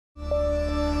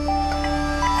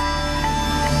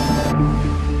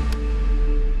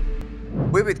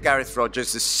We're with Gareth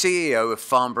Rogers, the CEO of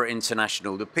Farnborough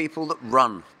International, the people that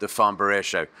run the Farnborough Air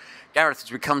Show. Gareth,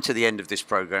 as we come to the end of this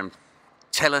programme,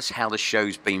 tell us how the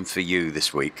show's been for you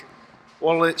this week.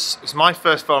 Well, it's my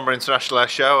first Farnborough International Air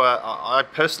Show. I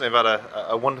personally have had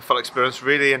a wonderful experience,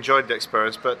 really enjoyed the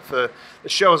experience, but for the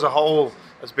show as a whole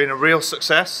has been a real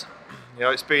success. You know,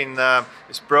 it's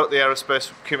brought the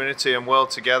aerospace community and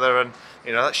world together, and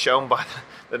you know that's shown by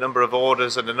the number of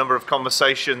orders and the number of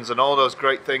conversations and all those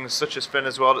great things, such as Finn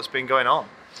as well, that's been going on.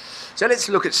 So let's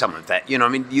look at some of that. You know, I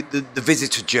mean, the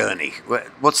visitor journey.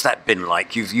 What's that been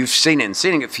like? You've seen it and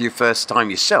seen it for your first time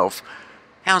yourself.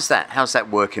 How's that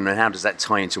working, and how does that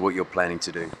tie into what you're planning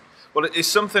to do? Well, it's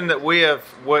something that we have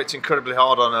worked incredibly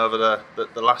hard on over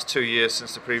the last 2 years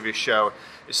since the previous show.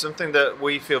 It's something that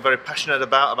we feel very passionate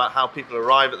about how people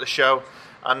arrive at the show,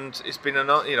 and it's been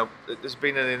there's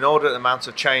been an inordinate amount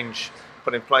of change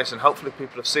put in place, and hopefully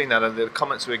people have seen that, and the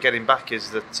comments we're getting back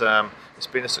is that it's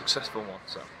been a successful one.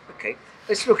 So. Okay,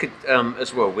 let's look at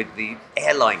as well with the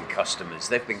airline customers.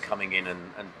 They've been coming in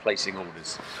and placing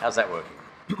orders. How's that working?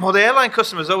 Well, the airline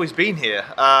customer's always been here,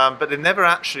 but they've never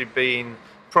actually been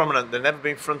prominent. They've never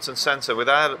been front and centre. With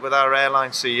our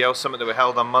airline CEO summit that we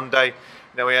held on Monday,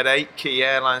 you know, we had 8 key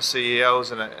airline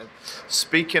CEOs and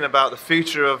speaking about the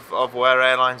future of where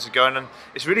airlines are going, and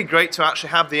it's really great to actually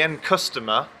have the end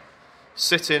customer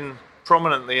sitting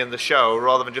prominently in the show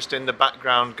rather than just in the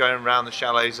background going around the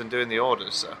chalets and doing the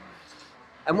orders. So.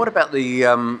 And what about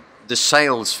the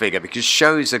sales figure? Because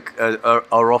shows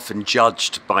are often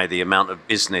judged by the amount of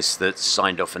business that's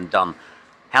signed off and done.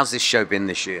 How's this show been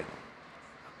this year?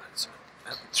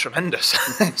 It's tremendous.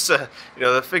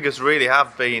 The figures really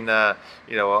have been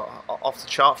off the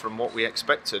chart from what we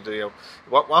expected.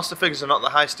 Whilst the figures are not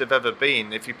the highest they've ever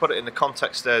been, if you put it in the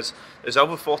context, there's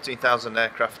over 14,000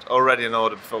 aircraft already in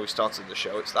order before we started the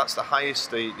show. That's the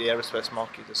highest the aerospace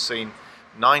market has seen.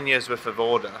 9 years worth of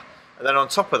order, and then on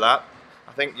top of that,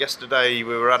 I think yesterday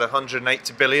we were at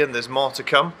 180 billion. There's more to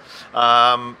come.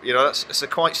 It's a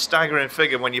quite staggering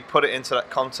figure when you put it into that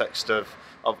context of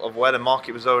where the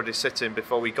market was already sitting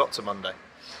before we got to Monday.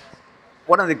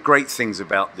 One of the great things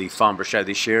about the Farnborough Show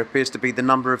this year appears to be the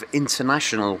number of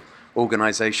international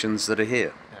organisations that are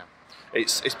here. Yeah,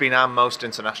 it's been our most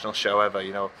international show ever.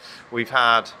 You know, we've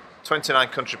had 29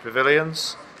 country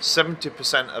pavilions.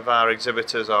 70% of our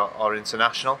exhibitors are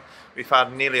international. We've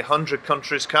had nearly 100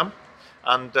 countries come.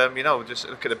 And just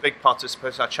look at the big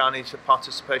participation. Our Chinese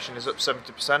participation is up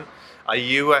 70%. Our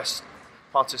US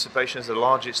participation is the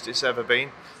largest it's ever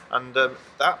been, and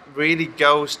that really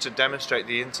goes to demonstrate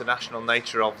the international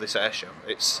nature of this air show.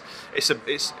 It's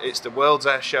the world's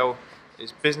air show.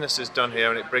 It's business is done here,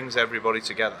 and it brings everybody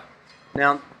together.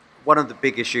 Now, one of the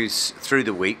big issues through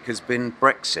the week has been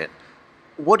Brexit.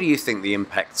 What do you think the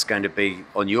impact's going to be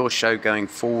on your show going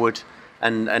forward,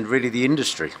 and really the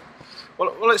industry?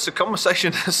 Well, it's a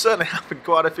conversation that's certainly happened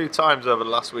quite a few times over the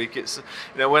last week. It's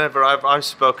whenever I've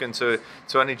spoken to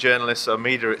any journalists or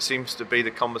media, it seems to be the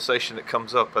conversation that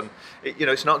comes up, and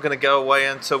it's not going to go away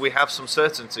until we have some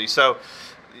certainty. So,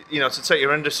 to take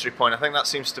your industry point, I think that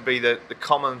seems to be the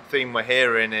common theme we're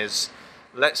hearing is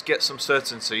let's get some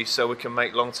certainty so we can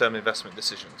make long-term investment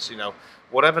decisions.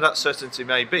 Whatever that certainty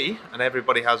may be, and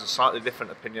everybody has a slightly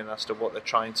different opinion as to what they're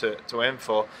trying to aim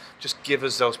for, just give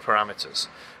us those parameters.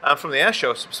 And from the air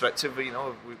show's perspective,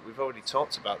 we've already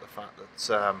talked about the fact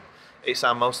that it's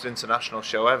our most international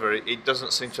show ever. It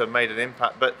doesn't seem to have made an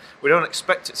impact, but we don't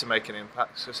expect it to make an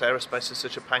impact because aerospace is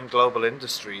such a pan-global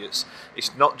industry. It's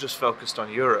not just focused on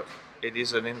Europe. It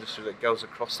is an industry that goes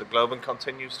across the globe and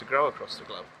continues to grow across the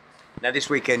globe. Now this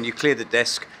weekend you clear the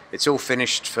desk, it's all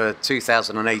finished for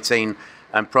 2018,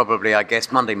 and probably, I guess,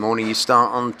 Monday morning you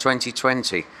start on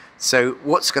 2020. So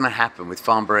what's going to happen with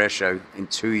Farnborough Air Show in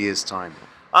 2 years' time?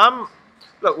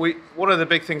 Look, one of the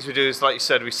big things we do is, like you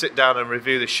said, we sit down and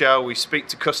review the show, we speak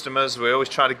to customers, we always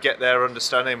try to get their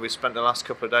understanding. We've spent the last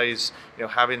couple of days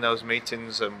having those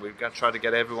meetings, and we're going to try to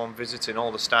get everyone visiting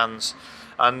all the stands.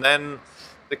 And then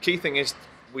the key thing is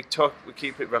we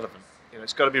keep it relevant.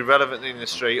 It's got to be relevant in the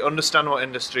industry, understand what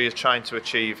industry is trying to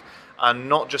achieve, and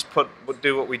not just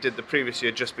do what we did the previous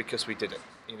year just because we did it.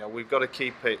 We've got to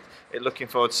keep it looking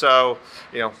forward. So,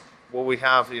 what we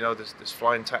have, there's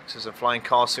flying taxis and flying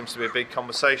cars seems to be a big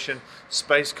conversation.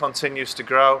 Space continues to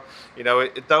grow.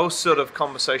 Those sort of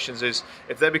conversations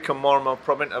if they become more and more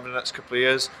prominent over the next couple of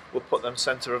years, we'll put them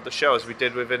centre of the show as we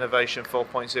did with Innovation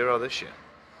 4.0 this year.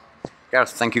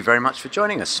 Gareth, thank you very much for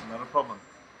joining us. Not a problem.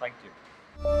 Thank you.